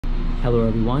Hello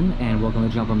everyone, and welcome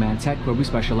to Jumper Man Tech, where we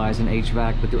specialize in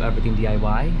HVAC but do everything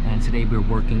DIY. And today we're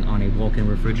working on a walk-in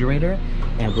refrigerator,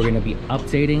 and we're going to be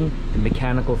updating the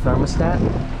mechanical thermostat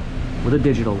with a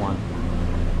digital one.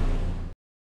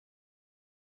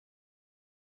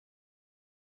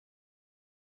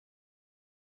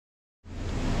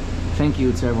 Thank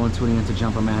you to everyone tuning into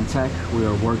Jumper Man Tech. We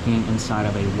are working inside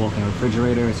of a walk-in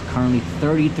refrigerator. It's currently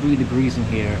 33 degrees in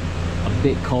here, a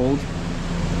bit cold.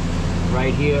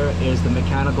 Right here is the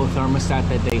mechanical thermostat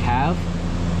that they have.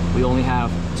 We only have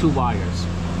 2 wires.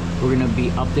 We're going to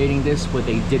be updating this with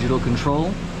a digital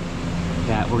control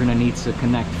that we're going to need to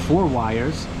connect 4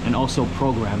 wires and also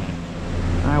program it.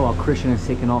 All right, while Christian is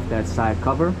taking off that side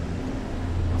cover,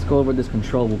 let's go over this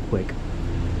control real quick.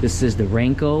 This is the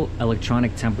RANCO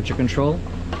electronic temperature control.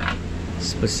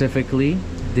 Specifically,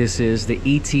 this is the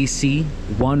ETC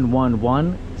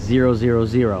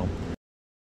 111000.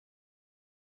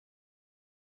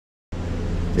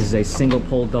 This is a single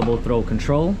pole double throw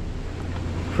control.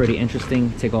 Pretty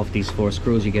interesting. Take off these 4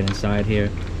 screws, you get inside here,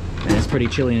 and it's pretty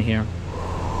chilly in here.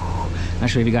 Not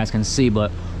sure if you guys can see, but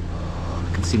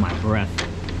I can see my breath.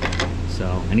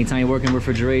 So anytime you work in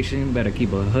refrigeration, better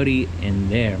keep a hoodie in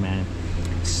there, man.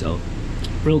 So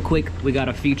real quick, we got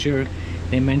a feature.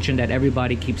 They mentioned that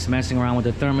everybody keeps messing around with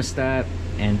the thermostat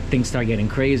and things start getting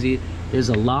crazy. There's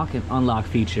a lock and unlock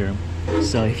feature.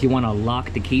 So if you want to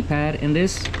lock the keypad in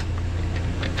this,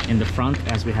 in the front,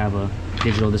 as we have a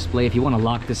digital display, if you want to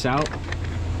lock this out,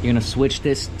 you're going to switch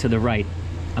this to the right,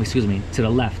 excuse me, to the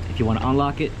left. If you want to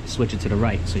unlock it, switch it to the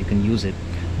right so you can use it.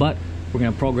 But we're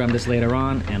going to program this later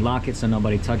on and lock it so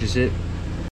nobody touches it.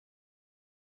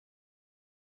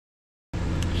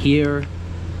 Here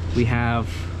we have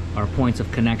our points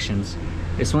of connections.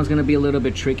 This one's going to be a little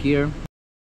bit trickier.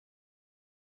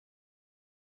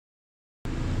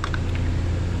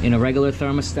 In a regular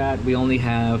thermostat, we only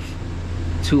have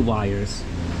 2 wires.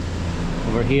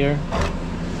 Over here,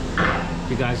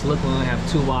 if you guys look, we only have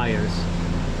 2 wires,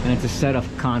 and it's a set of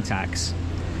contacts.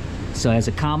 So as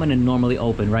a common and normally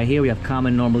open. Right here we have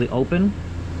common, normally open,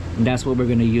 and that's what we're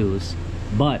going to use.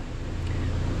 But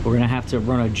we're going to have to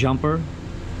run a jumper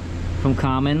from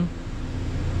common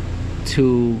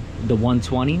to the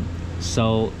 120.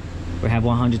 So we have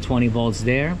 120 volts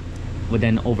there, but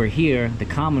then over here, the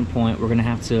common point, we're going to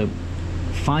have to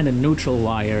find a neutral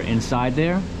wire inside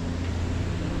there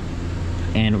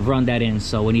and run that in.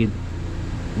 So we need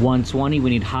 120, we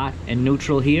need hot and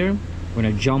neutral here. We're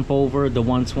going to jump over the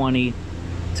 120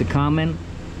 to common,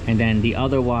 and then the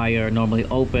other wire, normally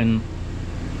open,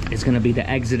 is going to be the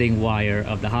exiting wire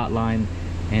of the hot line,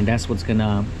 and that's what's going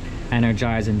to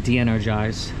energize and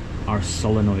de-energize our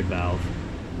solenoid valve.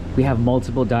 We have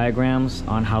multiple diagrams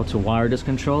on how to wire this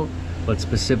control, but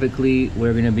specifically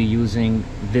we're going to be using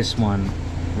this one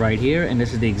right here, and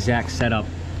this is the exact setup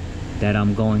that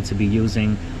I'm going to be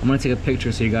using. I'm going to take a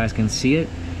picture so you guys can see it,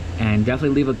 and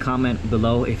definitely leave a comment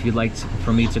below if you'd like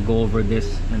for me to go over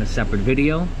this in a separate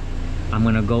video. I'm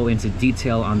going to go into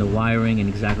detail on the wiring and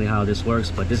exactly how this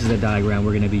works, but this is the diagram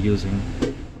we're going to be using.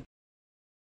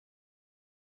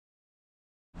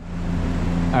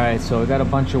 Alright, so we got a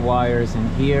bunch of wires in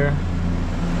here,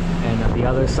 and on the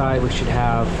other side we should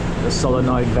have the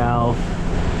solenoid valve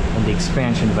and the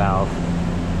expansion valve.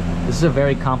 This is a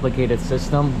very complicated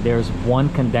system. There's 1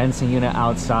 condensing unit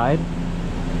outside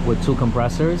with 2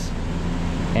 compressors,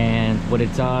 and what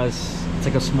it does, it's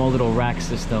like a small little rack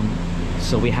system.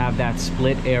 So we have that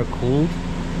split air cooled,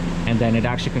 and then it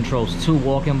actually controls 2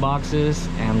 walk-in boxes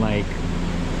and like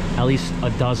at least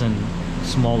a dozen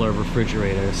smaller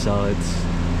refrigerators. So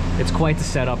it's quite the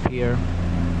setup here.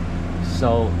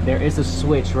 So there is a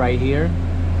switch right here,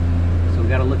 so we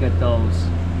got to look at those.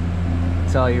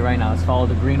 I'll tell you right now, let's follow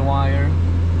the green wire,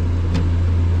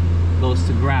 goes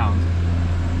to ground.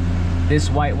 This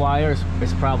white wire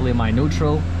is probably my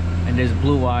neutral, and this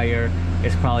blue wire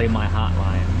is probably my hot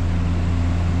line.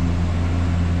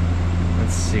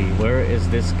 Let's see, where is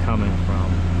this coming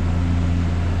from?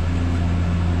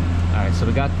 Alright, so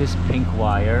we got this pink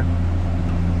wire.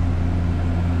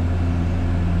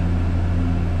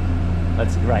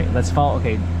 Let's follow.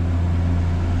 Okay,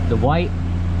 the white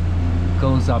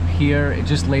goes up here. It's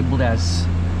just labeled as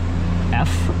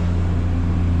F,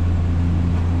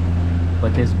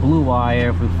 but this blue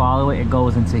wire, if we follow it, it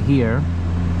goes into here,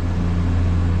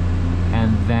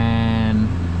 and then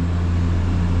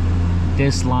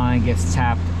this line gets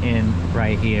tapped in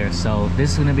right here. So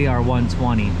this is going to be our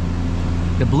 120.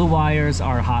 The blue wires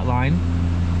are hot line,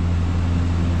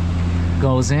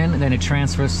 goes in, and then it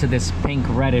transfers to this pink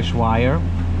reddish wire,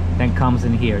 then comes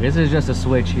in here. This is just a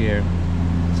switch here.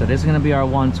 So this is going to be our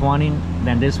 120.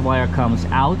 Then this wire comes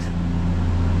out,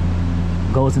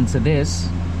 goes into this,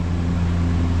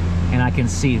 and I can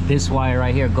see this wire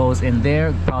right here goes in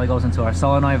there, probably goes into our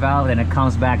solenoid valve, and it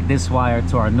comes back this wire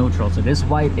to our neutral. So this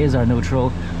white is our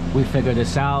neutral. We figured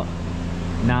this out.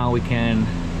 Now we can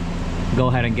go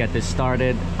ahead and get this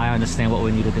started. I understand what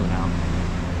we need to do now.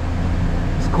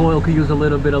 This coil could use a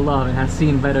little bit of love. It has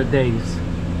seen better days.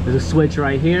 There's a switch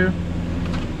right here.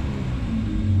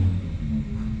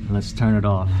 Let's turn it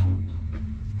off.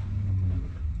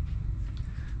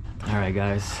 All right,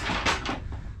 guys.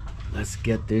 Let's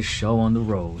get this show on the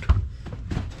road.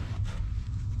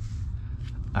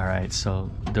 All right, so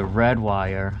the red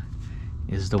wire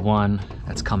is the one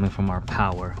that's coming from our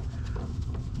power.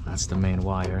 That's the main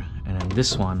wire. And then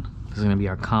this one is gonna be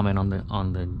our comment on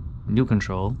the new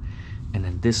control. And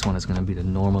then this one is gonna be the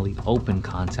normally open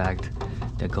contact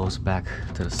that goes back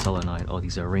to the solenoid. Oh,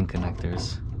 these are ring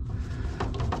connectors.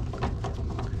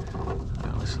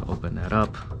 Now let's open that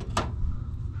up.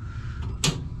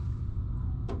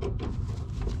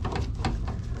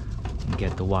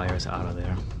 Get the wires out of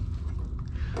there.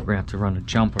 We're gonna have to run a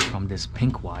jumper from this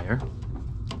pink wire.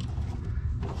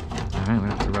 All right, we're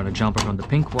gonna have to run a jumper from the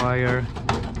pink wire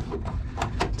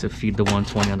to feed the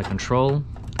 120 on the control,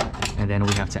 and then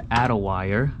we have to add a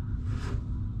wire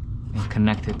and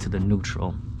connect it to the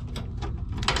neutral.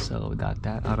 So we got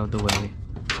that out of the way.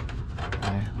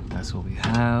 All right, that's what we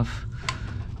have,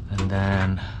 and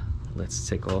then let's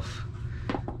take off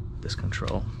this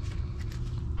control.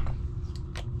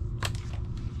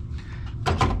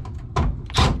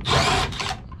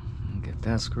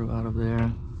 That screw out of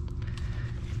there.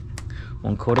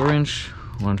 1/4 inch,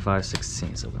 1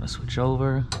 5/16. So we're gonna switch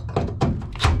over.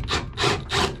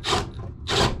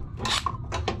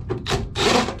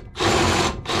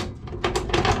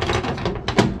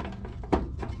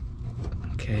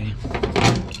 Okay,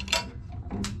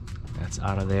 that's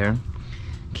out of there.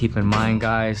 Keep in mind,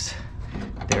 guys,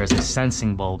 there's a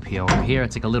sensing bulb here. Over here,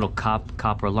 it's like a little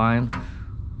copper line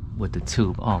with the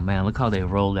tube. Oh man, look how they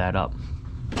roll that up.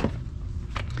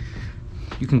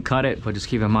 You can cut it, but just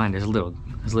keep in mind there's a little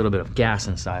bit of gas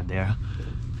inside there.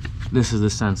 This is the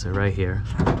sensor right here.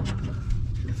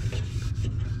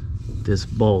 This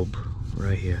bulb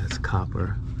right here, it's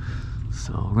copper.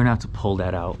 So we're gonna have to pull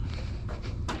that out.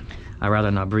 I'd rather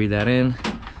not breathe that in,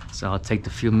 so I'll take the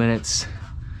few minutes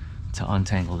to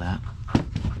untangle that.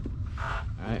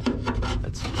 All right,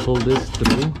 let's pull this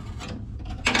through.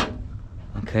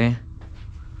 Okay,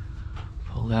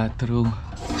 pull that through.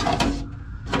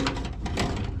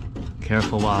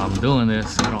 Careful while I'm doing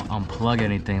this, I don't unplug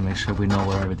anything. Make sure we know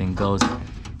where everything goes.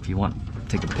 If you want to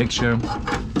take a picture,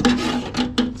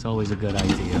 it's always a good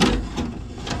idea.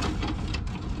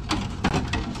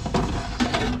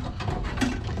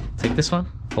 Take this one,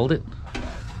 hold it.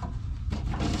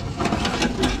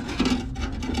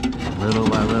 Little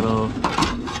by little,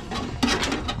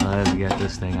 let's get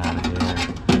this thing out of here.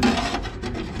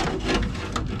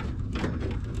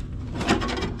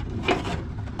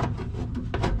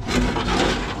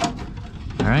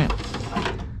 Alright.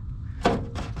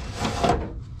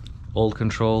 Old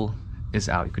control is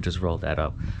out. You could just roll that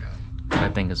up.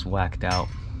 That thing is whacked out.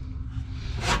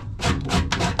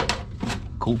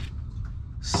 Cool.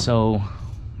 So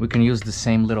we can use the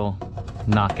same little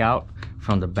knockout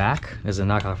from the back. There's a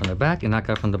knockout from the back and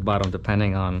knockout from the bottom,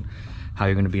 depending on how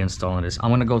you're going to be installing this. I'm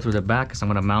going to go through the back because I'm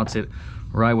going to mount it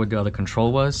right where the other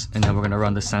control was, and then we're going to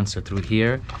run the sensor through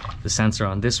here. The sensor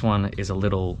on this one is a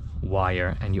little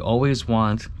wire, and you always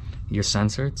want your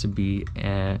sensor to be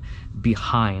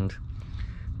behind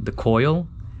the coil,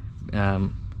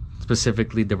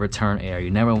 specifically the return air. You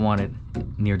never want it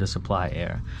near the supply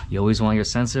air. You always want your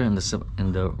sensor in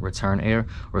the return air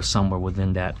or somewhere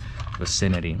within that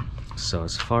vicinity. So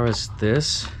as far as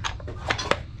this,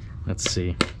 let's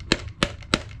see.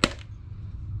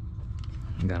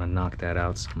 I gotta knock that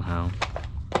out somehow.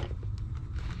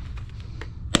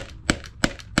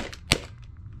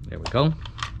 There we go.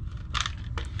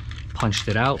 Punched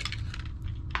it out.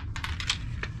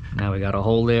 Now we got a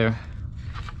hole there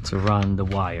to run the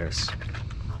wires.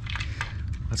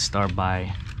 Let's start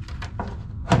by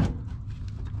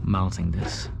mounting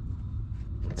this.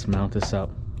 Let's mount this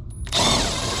up.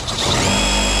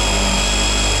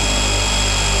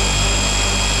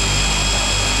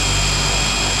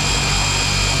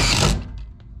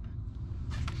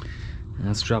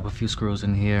 Let's drop a few screws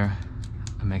in here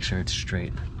and make sure it's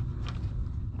straight.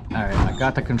 All right, I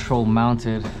got the control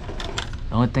mounted.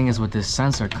 The only thing is with this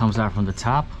sensor, it comes out from the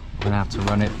top. We're gonna have to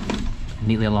run it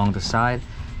neatly along the side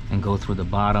and go through the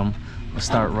bottom. Let's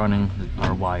start running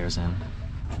our wires in.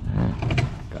 All right,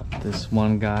 got this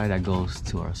one guy that goes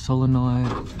to our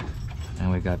solenoid, and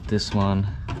we got this one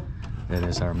That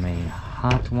is our main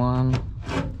hot one.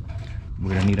 We're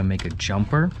gonna need to make a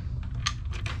jumper.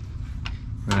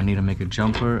 We're gonna need to make a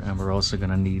jumper, and we're also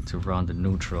gonna need to run the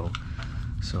neutral.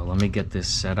 So let me get this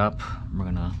set up. We're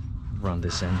gonna run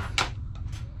this in.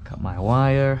 Cut my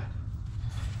wire,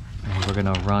 and we're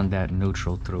gonna run that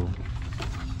neutral through.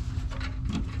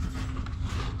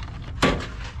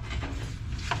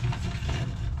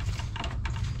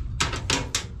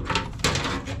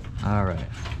 All right,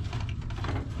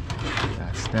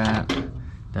 that's that.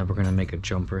 Then we're gonna make a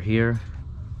jumper here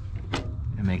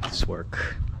and make this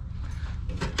work.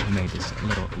 I made this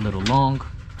a little long.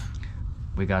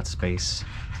 We got space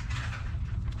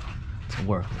to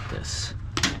work with this.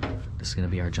 This is gonna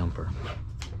be our jumper.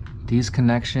 These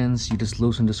connections, you just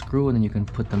loosen the screw and then you can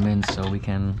put them in. So we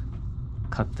can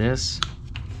cut this,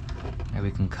 and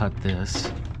we can cut this,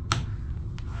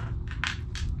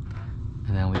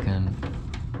 and then we can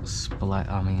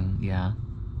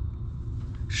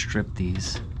strip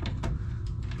these.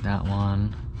 That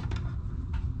one.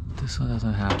 This one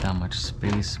doesn't have that much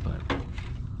space, but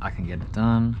I can get it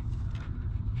done.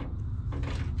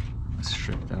 Let's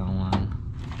strip that one.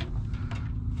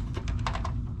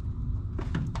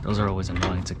 Those are always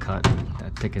annoying to cut,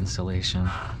 that thick insulation.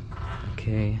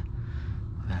 Okay,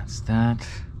 that's that.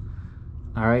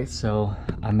 All right, so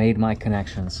I made my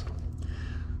connections.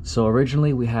 So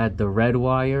originally we had the red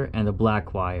wire and the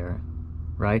black wire,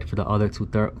 right? For the other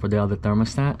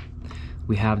thermostat.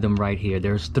 We have them right here.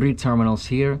 There's 3 terminals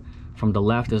here. From the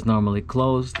left is normally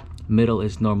closed, middle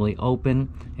is normally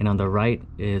open, and on the right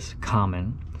is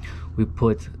common. We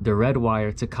put the red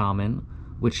wire to common,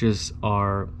 which is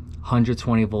our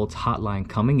 120 volts hotline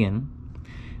coming in.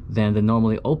 Then the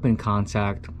normally open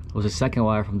contact was the second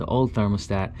wire from the old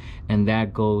thermostat, and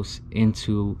that goes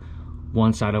into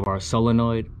one side of our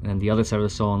solenoid, and the other side of the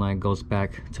solenoid goes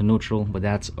back to neutral, but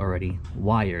that's already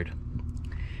wired.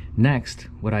 Next,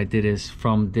 what I did is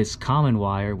from this common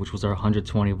wire, which was our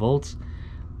 120 volts,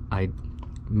 I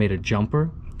made a jumper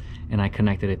and I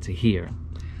connected it to here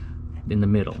in the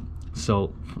middle.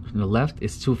 So from the left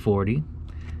is 240,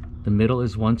 the middle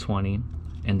is 120,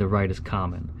 and the right is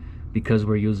common. Because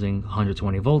we're using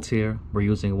 120 volts here, we're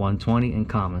using 120 in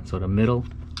common, so the middle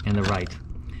and the right.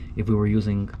 If we were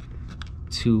using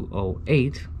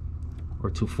 208 or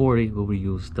 240, we would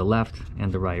use the left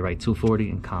and the right, 240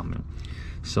 in common.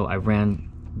 So I ran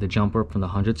the jumper from the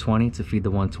 120 to feed the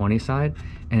 120 side,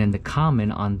 and then the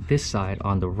common on this side,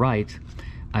 on the right,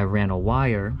 I ran a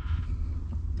wire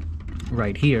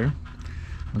right here.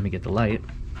 Let me get the light,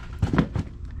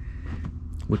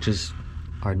 which is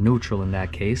our neutral in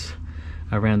that case.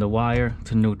 I ran the wire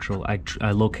to neutral.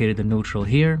 I located the neutral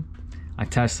here, I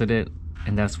tested it,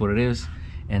 and that's what it is,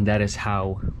 and that is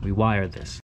how we wire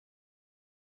this.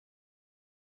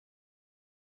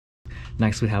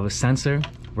 Next we have a sensor.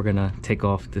 We're gonna take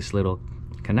off this little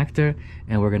connector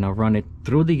and we're gonna run it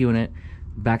through the unit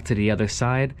back to the other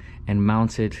side and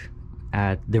mount it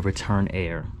at the return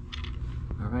air.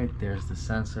 All right, there's the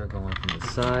sensor going from the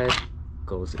side,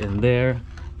 goes in there,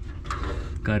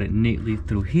 got it neatly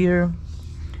through here,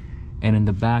 and in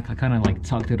the back I kind of like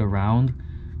tucked it around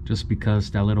just because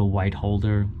that little white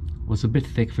holder was a bit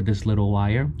thick for this little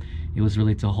wire. It was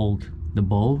really to hold the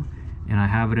bulb, and I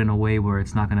have it in a way where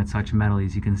it's not going to touch metal.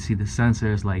 As you can see, the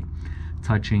sensor is like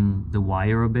touching the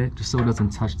wire a bit just so it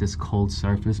doesn't touch this cold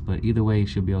surface, but either way it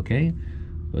should be okay,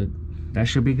 but that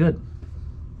should be good.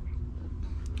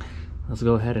 Let's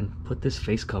go ahead and put this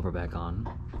face cover back on.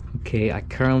 Okay, I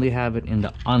currently have it in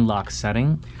the unlock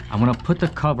setting. I'm gonna put the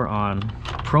cover on,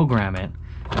 program it,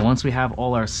 and once we have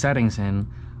all our settings in,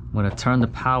 I'm gonna turn the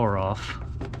power off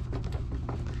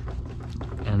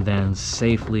and then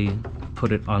safely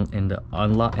put it on in the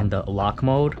lock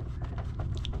mode,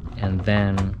 and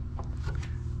then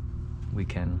we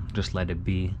can just let it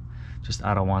be. Just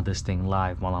I don't want this thing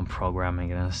live while I'm programming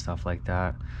it and stuff like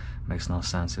that. Makes no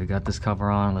sense. So we got this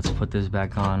cover on, let's put this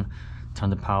back on,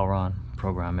 turn the power on,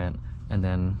 program it, and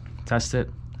then test it,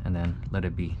 and then let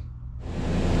it be.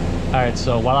 All right,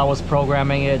 so while I was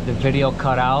programming it, the video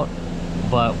cut out,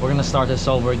 but we're gonna start this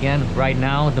over again. Right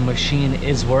now the machine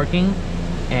is working,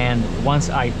 and once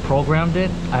I programmed it,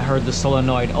 I heard the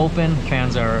solenoid open,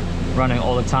 fans are running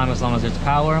all the time as long as there's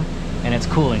power, and it's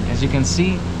cooling. As you can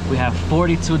see, we have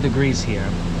 42 degrees here.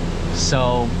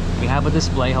 So we have a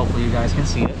display, hopefully you guys can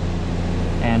see it.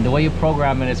 And the way you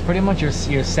program it is pretty much you're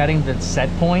setting the set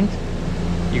point.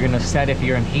 You're gonna set if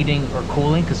you're in heating or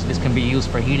cooling, because this can be used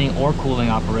for heating or cooling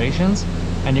operations,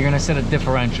 and you're gonna set a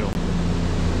differential.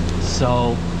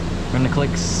 So we're gonna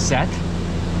click set,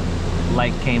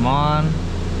 light came on.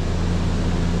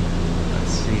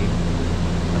 Let's see,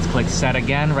 Let's click set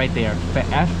again right there.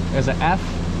 F, there's an F,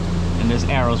 and there's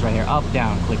arrows right here. Up,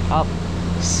 down, click up.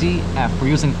 C, F. We're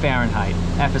using Fahrenheit.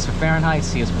 F is for Fahrenheit,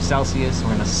 C is for Celsius. We're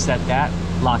gonna set that,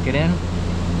 lock it in.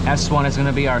 S1 is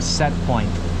gonna be our set point.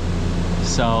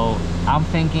 So I'm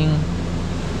thinking,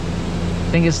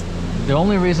 thing is, the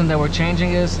only reason that we're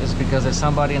changing is because there's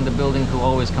somebody in the building who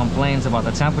always complains about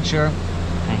the temperature,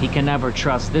 and he can never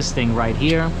trust this thing right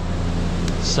here.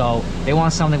 So they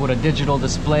want something with a digital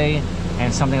display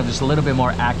and something that's just a little bit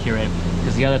more accurate,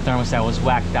 because the other thermostat was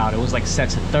whacked out. It was like set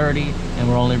to 30 and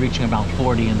we're only reaching about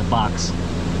 40 in the box.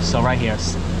 So right here,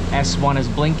 S1 is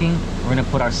blinking. We're gonna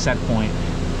put our set point.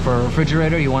 For a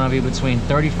refrigerator, you wanna be between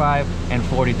 35 and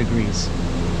 40 degrees.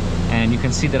 And you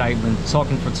can see that I've been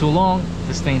talking for too long.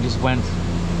 This thing just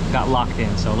got locked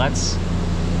in. So let's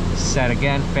set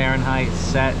again, Fahrenheit,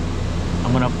 set.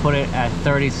 I'm gonna put it at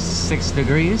 36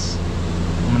 degrees.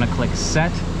 I'm gonna click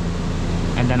set.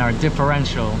 And then our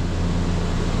differential,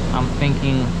 I'm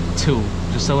thinking 2,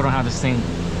 just so we don't have this thing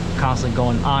constantly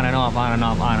going on and off, on and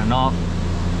off, on and off.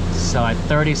 So at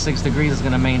 36 degrees it's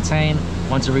gonna maintain.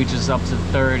 Once it reaches up to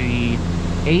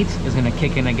 38, it's gonna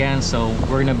kick in again. So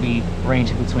we're gonna be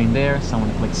ranging between there. So I'm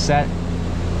gonna click set.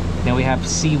 Then we have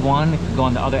C1. If you go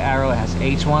on the other arrow, it has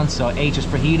H1. So H is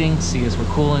for heating, C is for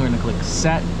cooling. We're gonna click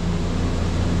set.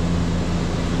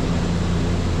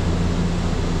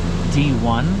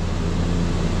 D1.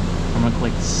 I'm gonna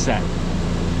click set.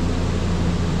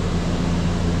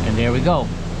 And there we go.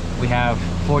 We have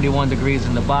 41 degrees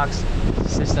in the box. The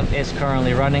system is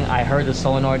currently running. I heard the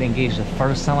solenoid engage the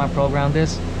first time I programmed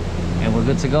this, and we're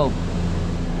good to go.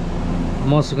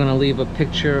 I'm also gonna leave a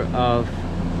picture of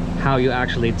how you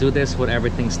actually do this, what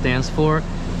everything stands for.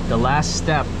 The last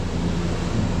step,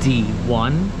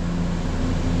 D1,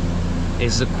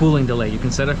 is the cooling delay. You can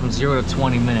set it from 0 to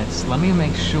 20 minutes. Let me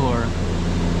make sure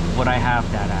what I have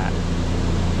that at.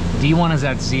 D1 is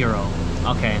at 0.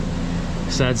 Okay,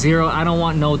 so at 0, I don't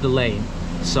want no delay.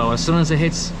 So as soon as it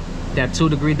hits that 2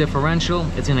 degree differential,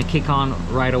 it's gonna kick on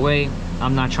right away.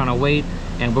 I'm not trying to wait,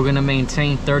 and we're gonna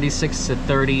maintain 36 to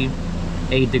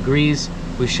 38 degrees.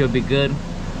 We should be good.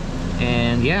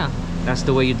 And yeah, that's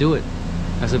the way you do it.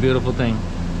 That's a beautiful thing.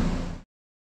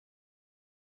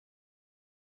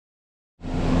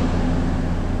 I'm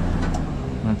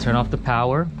gonna turn off the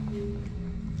power.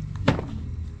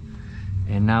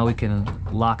 And now we can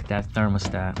lock that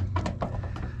thermostat.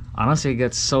 Honestly, it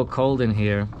gets so cold in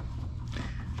here.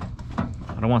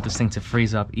 I don't want this thing to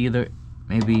freeze up either.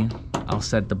 Maybe I'll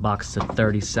set the box to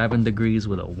 37 degrees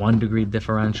with a 1 degree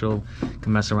differential. You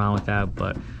can mess around with that,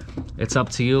 but it's up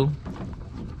to you.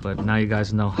 But now you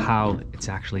guys know how it's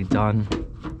actually done.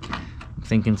 I'm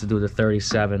thinking to do the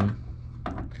 37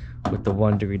 with the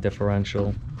 1 degree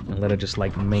differential and let it just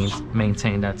like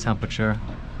maintain that temperature.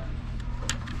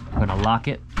 I'm gonna lock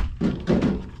it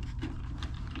and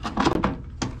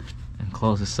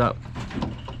close this up,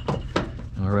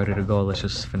 and we're ready to go. Let's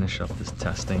just finish up this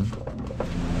testing.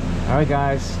 All right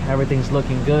guys, everything's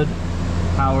looking good.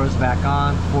 Power's back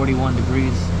on, 41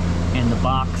 degrees in the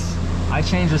box. I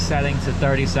changed the setting to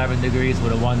 37 degrees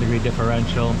with a 1 degree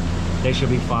differential. They should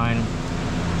be fine.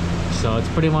 So it's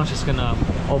pretty much just gonna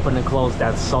open and close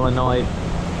that solenoid,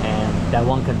 and that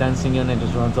one condensing unit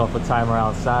just runs off a timer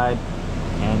outside.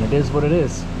 And it is what it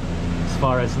is. As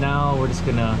far as now, we're just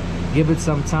gonna give it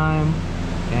some time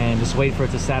and just wait for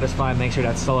it to satisfy, make sure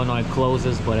that solenoid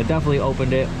closes. But it definitely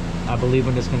opened it. I believe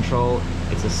in this control.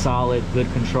 It's a solid, good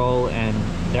control, and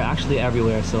they're actually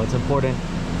everywhere. So it's important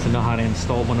to know how to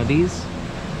install one of these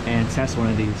and test one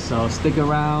of these. So stick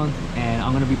around, and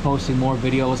I'm gonna be posting more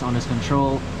videos on this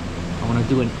control. I want to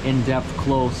do an in-depth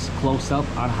close-up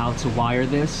on how to wire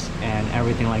this and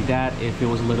everything like that. If it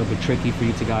was a little bit tricky for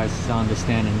you guys to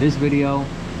understand in this video,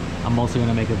 I'm also going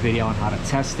to make a video on how to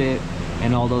test it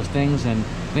and all those things, and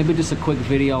maybe just a quick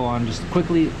video on just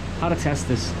quickly how to test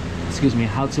this,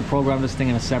 how to program this thing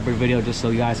in a separate video, just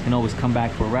so you guys can always come back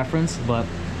for reference. But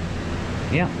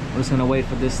yeah, we're just going to wait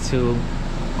for this to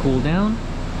cool down,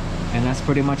 and that's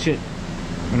pretty much it.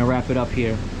 I'm going to wrap it up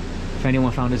here. If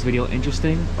anyone found this video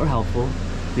interesting or helpful,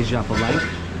 please drop a like,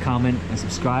 comment, and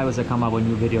subscribe as I come out with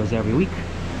new videos every week.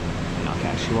 And I'll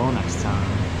catch you all next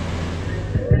time.